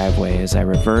on the driveway as I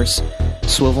reverse,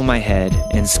 swivel my head,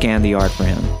 and scan the yard for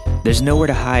him. There's nowhere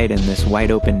to hide in this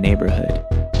wide-open neighborhood.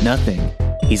 Nothing.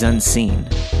 He's unseen,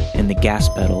 and the gas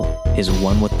pedal is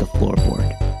one with the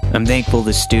floorboard. I'm thankful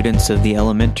the students of the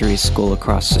elementary school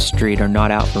across the street are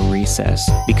not out for recess,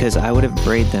 because I would have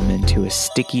brayed them into a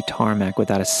sticky tarmac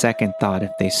without a second thought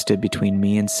if they stood between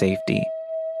me and safety.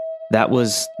 That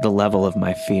was the level of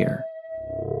my fear.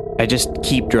 I just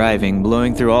keep driving,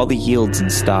 blowing through all the yields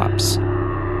and stops.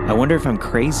 I wonder if I'm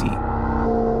crazy.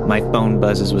 My phone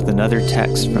buzzes with another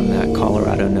text from that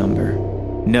Colorado number.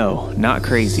 No, not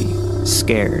crazy.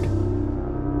 Scared.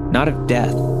 Not of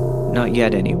death. Not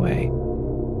yet, anyway.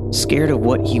 Scared of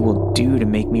what he will do to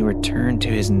make me return to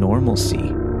his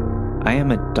normalcy. I am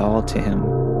a doll to him.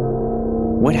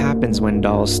 What happens when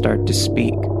dolls start to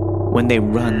speak? When they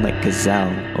run like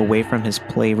gazelle away from his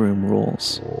playroom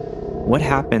rules? What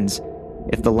happens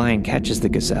if the lion catches the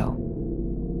gazelle?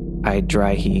 I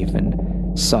dry heave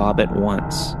and sob at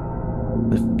once.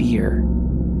 The fear.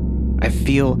 I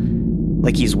feel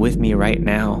like he's with me right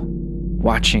now,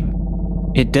 watching.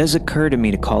 It does occur to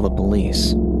me to call the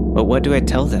police. But what do I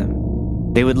tell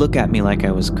them? They would look at me like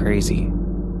I was crazy,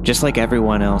 just like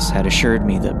everyone else had assured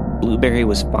me that Blueberry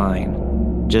was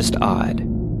fine, just odd.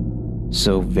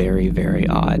 So very, very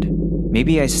odd.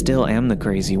 Maybe I still am the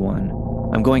crazy one.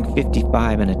 I'm going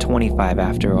 55 and a 25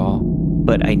 after all,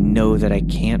 but I know that I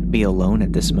can't be alone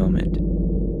at this moment.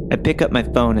 I pick up my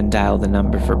phone and dial the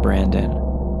number for Brandon.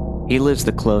 He lives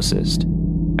the closest.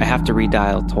 I have to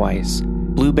redial twice.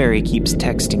 Blueberry keeps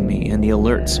texting me, and the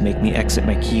alerts make me exit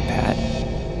my keypad.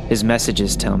 His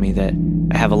messages tell me that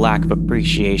I have a lack of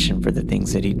appreciation for the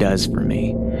things that he does for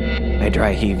me. I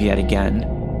dry heave yet again.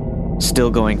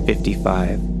 Still going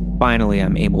 55. Finally,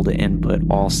 I'm able to input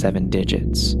all 7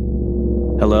 digits.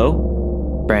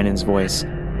 Hello? Brandon's voice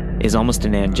is almost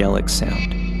an angelic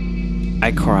sound.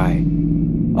 I cry.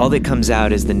 All that comes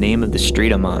out is the name of the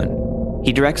street I'm on.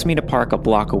 He directs me to park a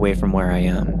block away from where I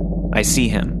am. I see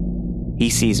him. He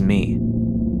sees me.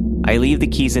 I leave the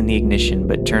keys in the ignition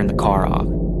but turn the car off.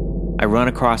 I run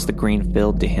across the green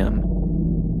field to him.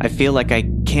 I feel like I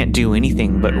can't do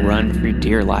anything but run for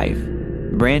dear life.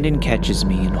 Brandon catches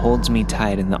me and holds me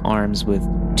tight in the arms with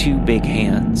 2 big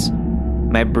hands.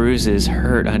 My bruises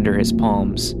hurt under his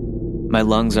palms. My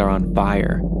lungs are on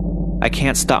fire. I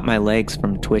can't stop my legs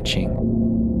from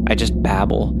twitching. I just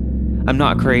babble. I'm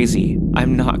not crazy.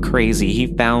 I'm not crazy. He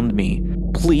found me.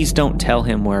 Please don't tell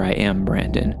him where I am,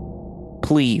 Brandon.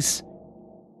 Please.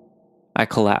 I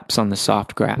collapse on the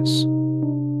soft grass.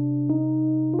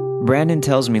 Brandon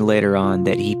tells me later on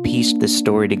that he pieced the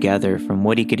story together from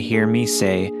what he could hear me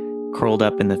say, curled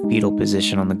up in the fetal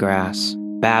position on the grass,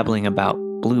 babbling about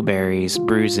blueberries,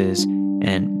 bruises,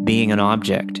 and being an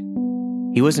object.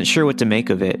 He wasn't sure what to make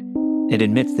of it. It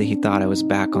admits that he thought I was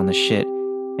back on the shit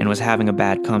and was having a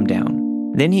bad come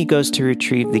down. Then he goes to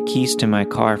retrieve the keys to my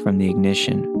car from the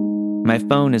ignition. My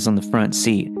phone is on the front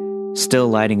seat, still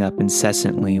lighting up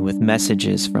incessantly with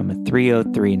messages from a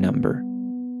 303 number.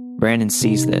 Brandon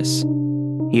sees this.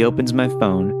 He opens my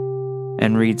phone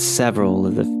and reads several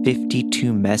of the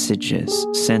 52 messages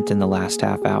sent in the last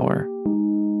half hour.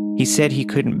 He said he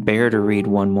couldn't bear to read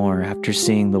one more after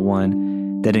seeing the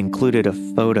one that included a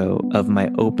photo of my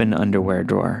open underwear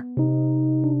drawer.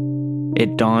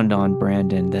 It dawned on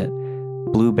Brandon that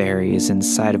Blueberry is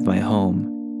inside of my home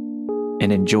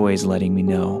and enjoys letting me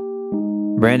know.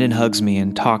 Brandon hugs me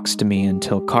and talks to me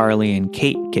until Carly and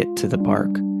Kate get to the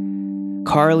park.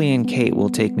 Carly and Kate will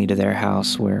take me to their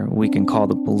house where we can call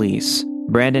the police.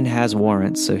 Brandon has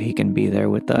warrants so he can be there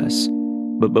with us.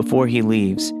 But before he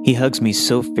leaves, he hugs me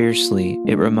so fiercely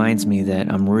it reminds me that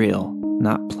I'm real,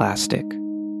 not plastic.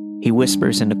 He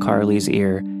whispers into Carly's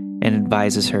ear and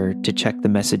advises her to check the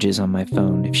messages on my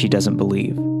phone if she doesn't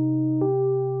believe.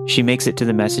 She makes it to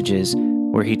the messages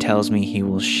where he tells me he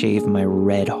will shave my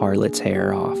red harlot's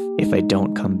hair off if I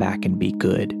don't come back and be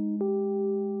good.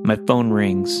 My phone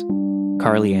rings.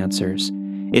 Carly answers.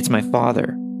 It's my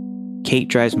father. Kate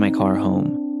drives my car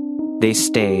home. They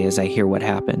stay as I hear what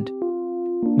happened.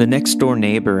 The next door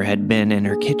neighbor had been in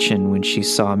her kitchen when she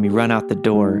saw me run out the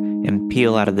door and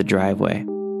peel out of the driveway.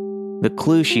 The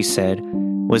clue, she said,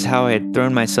 was how I had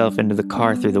thrown myself into the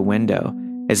car through the window,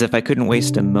 as if I couldn't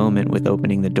waste a moment with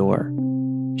opening the door.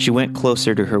 She went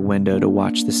closer to her window to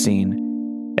watch the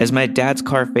scene. As my dad's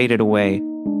car faded away,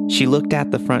 she looked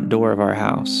at the front door of our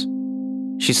house.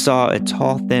 She saw a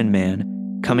tall, thin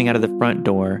man coming out of the front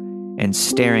door and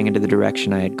staring into the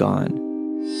direction I had gone.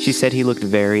 She said he looked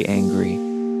very angry,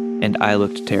 and I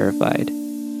looked terrified,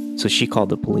 so she called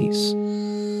the police.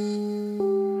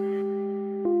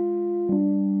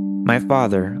 My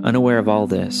father, unaware of all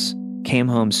this, came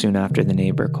home soon after the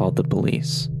neighbor called the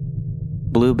police.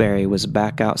 Blueberry was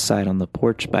back outside on the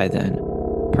porch by then,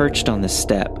 perched on the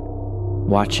step,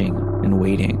 watching and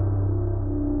waiting.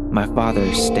 My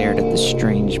father stared at the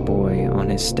strange boy on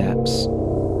his steps.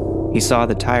 He saw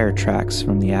the tire tracks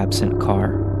from the absent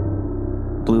car.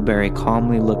 Blueberry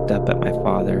calmly looked up at my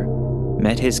father,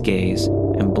 met his gaze,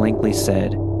 and blankly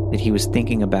said that he was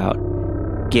thinking about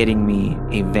getting me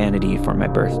a vanity for my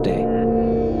birthday.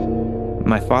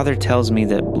 My father tells me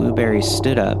that Blueberry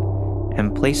stood up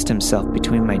and placed himself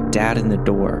between my dad and the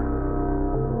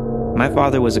door. My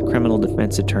father was a criminal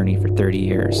defense attorney for 30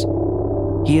 years.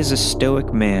 He is a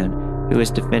stoic man who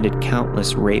has defended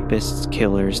countless rapists,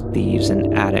 killers, thieves,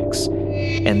 and addicts,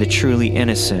 and the truly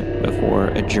innocent before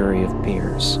a jury of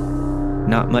peers.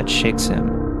 Not much shakes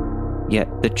him,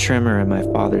 yet the tremor in my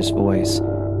father's voice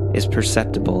is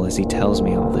perceptible as he tells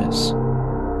me all this.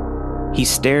 He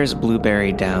stares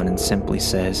Blueberry down and simply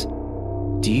says,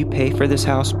 "Do you pay for this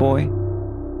house, boy?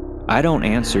 I don't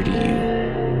answer to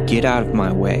you. Get out of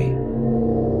my way."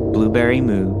 Blueberry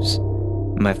moves.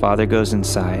 My father goes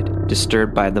inside,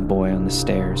 disturbed by the boy on the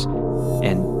stairs,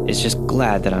 and is just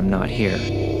glad that I'm not here.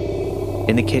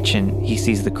 In the kitchen, he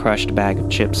sees the crushed bag of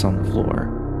chips on the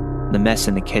floor, the mess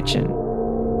in the kitchen.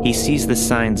 He sees the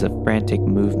signs of frantic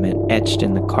movement etched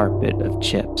in the carpet of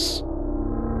chips.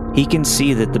 He can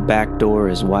see that the back door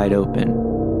is wide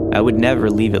open. I would never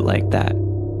leave it like that.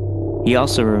 He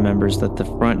also remembers that the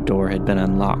front door had been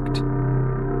unlocked.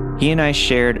 He and I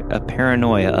shared a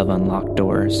paranoia of unlocked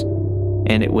doors,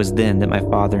 and it was then that my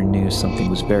father knew something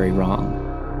was very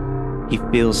wrong. He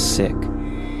feels sick.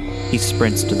 He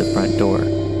sprints to the front door.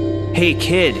 "Hey,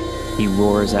 kid!" he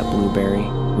roars at Blueberry,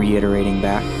 reiterating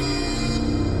back.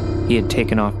 He had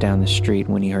taken off down the street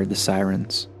when he heard the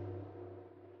sirens.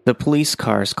 The police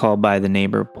cars called by the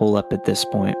neighbor pull up at this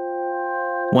point.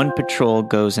 One patrol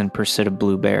goes in pursuit of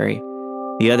Blueberry.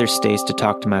 The other stays to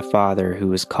talk to my father,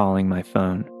 who is calling my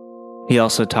phone. He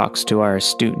also talks to our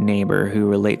astute neighbor, who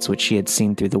relates what she had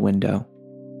seen through the window.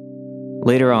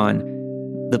 Later on,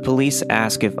 the police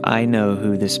ask if I know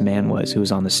who this man was who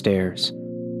was on the stairs.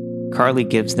 Carly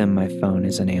gives them my phone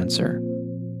as an answer.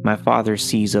 My father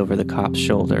sees over the cop's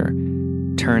shoulder,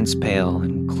 turns pale,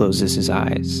 and closes his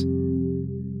eyes.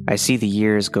 I see the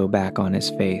years go back on his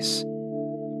face.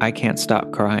 I can't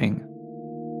stop crying.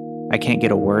 I can't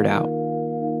get a word out.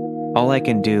 All I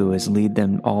can do is lead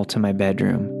them all to my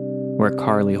bedroom, where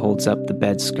Carly holds up the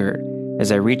bed skirt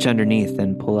as I reach underneath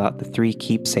and pull out the 3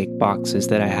 keepsake boxes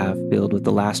that I have filled with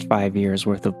the last 5 years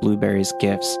worth of Blueberry's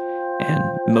gifts and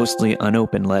mostly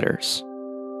unopened letters.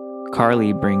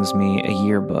 Carly brings me a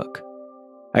yearbook.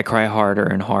 I cry harder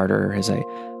and harder as I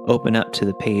open up to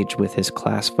the page with his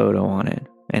class photo on it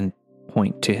and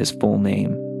point to his full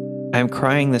name. I am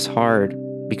crying this hard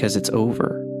because it's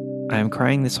over. I am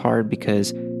crying this hard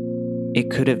because it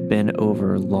could have been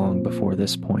over long before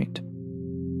this point.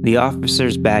 The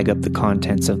officers bag up the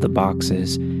contents of the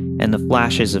boxes, and the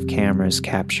flashes of cameras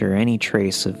capture any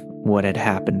trace of what had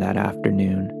happened that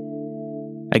afternoon.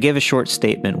 I give a short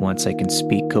statement once I can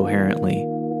speak coherently.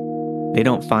 They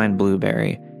don't find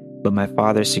Blueberry, but my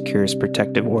father secures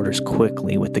protective orders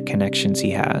quickly with the connections he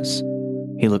has.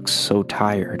 He looks so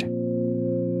tired.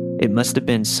 It must have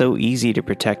been so easy to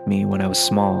protect me when I was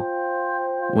small,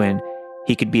 when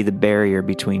he could be the barrier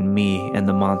between me and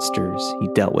the monsters he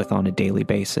dealt with on a daily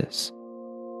basis.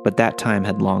 But that time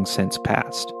had long since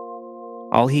passed.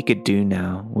 All he could do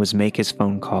now was make his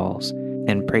phone calls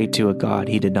and pray to a God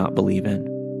he did not believe in.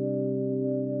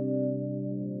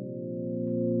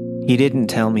 He didn't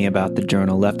tell me about the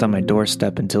journal left on my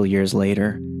doorstep until years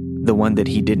later, the one that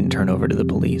he didn't turn over to the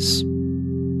police.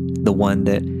 The one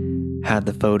that had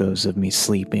the photos of me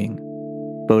sleeping,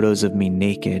 photos of me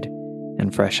naked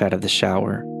and fresh out of the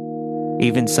shower,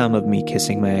 even some of me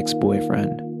kissing my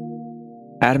ex-boyfriend.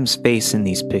 Adam's face in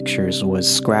these pictures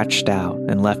was scratched out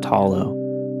and left hollow,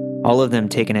 all of them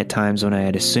taken at times when I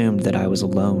had assumed that I was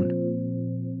alone.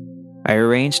 I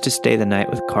arranged to stay the night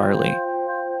with Carly.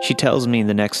 She tells me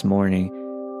the next morning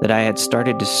that I had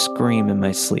started to scream in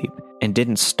my sleep and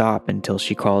didn't stop until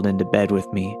she crawled into bed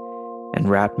with me and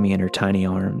wrapped me in her tiny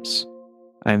arms.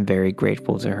 I am very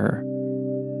grateful to her.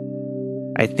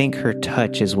 I think her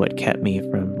touch is what kept me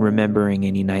from remembering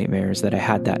any nightmares that I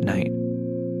had that night.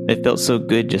 It felt so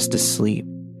good just to sleep.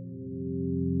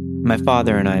 My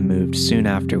father and I moved soon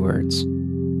afterwards.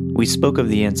 We spoke of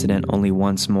the incident only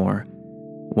once more,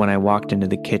 when I walked into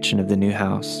the kitchen of the new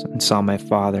house and saw my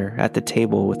father at the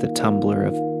table with a tumbler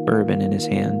of bourbon in his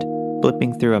hand,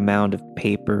 flipping through a mound of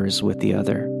papers with the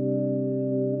other.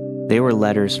 They were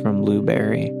letters from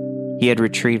Blueberry. He had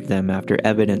retrieved them after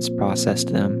evidence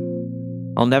processed them.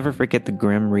 I'll never forget the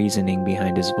grim reasoning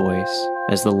behind his voice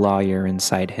as the lawyer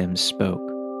inside him spoke.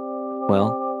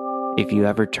 Well, if you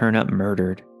ever turn up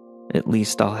murdered, at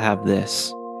least I'll have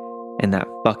this and that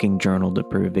fucking journal to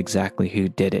prove exactly who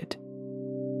did it.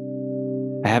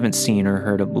 I haven't seen or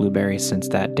heard of Blueberry since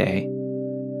that day.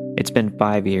 It's been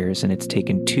 5 years and it's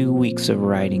taken 2 weeks of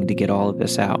writing to get all of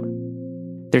this out.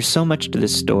 There's so much to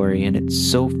this story and it's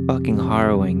so fucking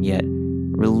harrowing yet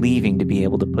relieving to be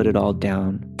able to put it all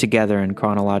down together in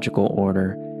chronological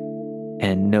order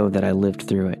and know that I lived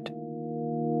through it.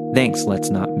 Thanks,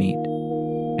 Let's Not Meet.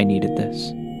 I needed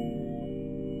this.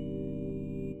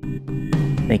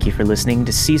 Thank you for listening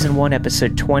to Season 1,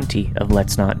 Episode 20 of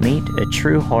Let's Not Meet, a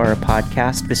true horror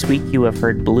podcast. This week you have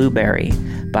heard Blueberry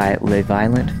by Le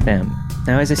Violent Femme.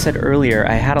 Now, as I said earlier,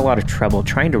 I had a lot of trouble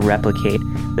trying to replicate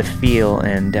the feel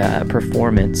and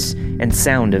performance and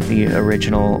sound of the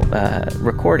original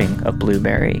recording of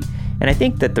Blueberry. And I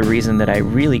think that the reason that I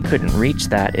really couldn't reach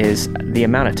that is the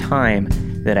amount of time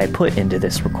that I put into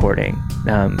this recording.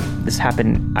 This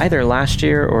happened either last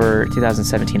year or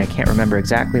 2017. I can't remember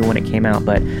exactly when it came out,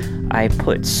 but I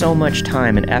put so much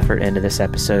time and effort into this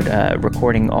episode,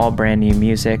 recording all brand new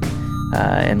music.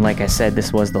 And like I said,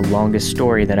 this was the longest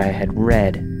story that I had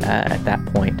read at that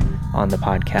point on the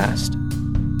podcast.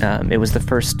 It was the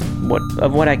first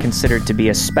of what I considered to be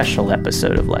a special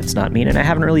episode of Let's Not Meet, and I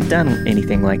haven't really done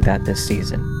anything like that this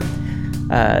season.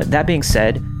 That being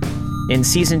said, in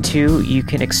Season 2, you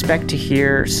can expect to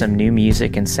hear some new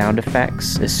music and sound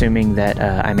effects, assuming that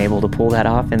I'm able to pull that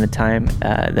off in the time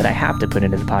that I have to put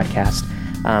into the podcast.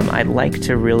 I'd like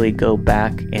to really go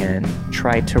back and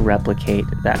try to replicate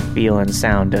that feel and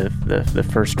sound of the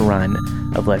first run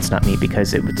of Let's Not Meet,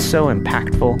 because it was so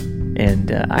impactful,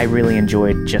 and I really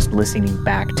enjoyed just listening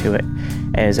back to it,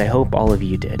 as I hope all of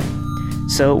you did.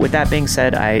 So with that being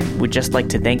said, I would just like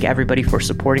to thank everybody for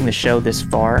supporting the show this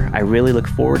far. I really look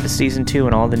forward to Season 2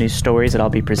 and all the new stories that I'll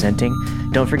be presenting.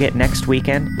 Don't forget, next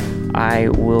weekend, I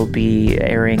will be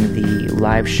airing the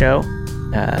live show.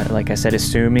 Like I said,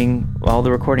 assuming all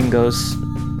the recording goes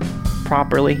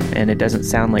properly and it doesn't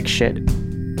sound like shit.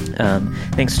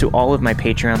 Thanks to all of my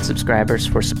Patreon subscribers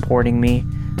for supporting me.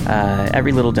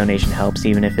 Every little donation helps,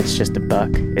 even if it's just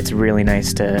 $1. It's really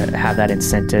nice to have that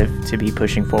incentive to be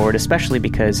pushing forward, especially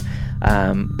because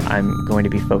I'm going to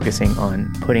be focusing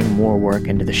on putting more work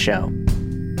into the show.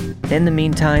 In the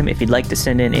meantime, if you'd like to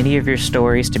send in any of your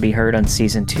stories to be heard on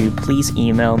Season 2, please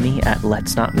email me at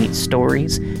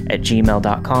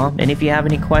letsnotmeetstories@gmail.com. And if you have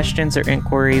any questions or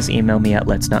inquiries, email me at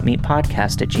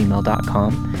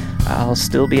letsnotmeetpodcast@gmail.com. I'll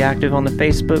still be active on the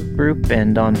Facebook group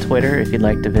and on Twitter if you'd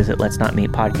like to visit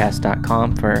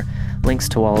letsnotmeetpodcast.com for links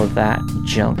to all of that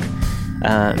junk.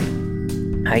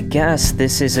 I guess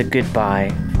this is a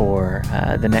goodbye for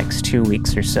the next 2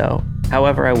 weeks or so.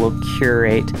 However, I will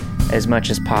curate as much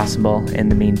as possible in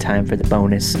the meantime for the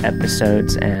bonus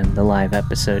episodes and the live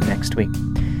episode next week.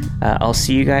 I'll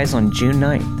see you guys on June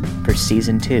 9th for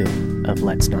Season 2 of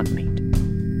Let's Not Meet.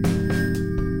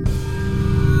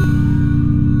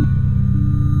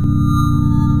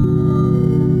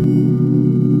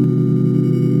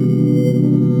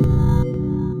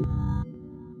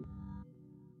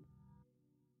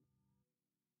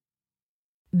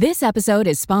 This episode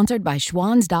is sponsored by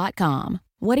Schwans.com.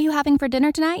 What are you having for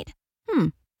dinner tonight?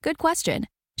 Good question.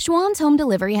 Schwans Home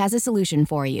Delivery has a solution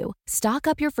for you. Stock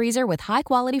up your freezer with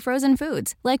high-quality frozen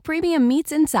foods like premium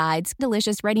meats and sides,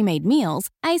 delicious ready-made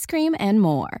meals, ice cream, and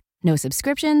more. No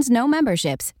subscriptions, no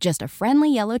memberships, just a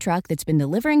friendly yellow truck that's been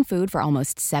delivering food for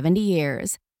almost 70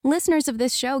 years. Listeners of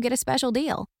this show get a special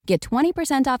deal. Get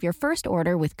 20% off your first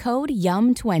order with code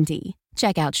YUM20.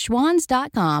 Check out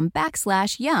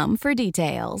schwans.com/YUM for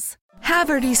details.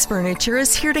 Haverty's Furniture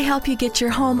is here to help you get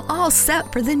your home all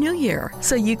set for the new year,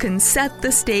 so you can set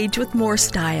the stage with more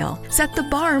style, set the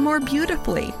bar more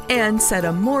beautifully, and set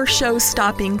a more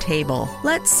show-stopping table.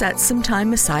 Let's set some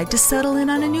time aside to settle in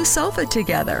on a new sofa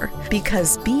together,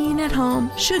 because being at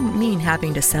home shouldn't mean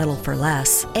having to settle for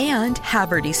less. And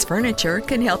Haverty's Furniture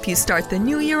can help you start the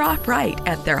new year off right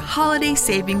at their holiday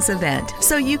savings event,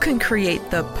 so you can create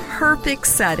the perfect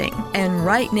setting. And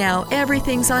right now,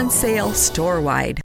 everything's on sale store-wide.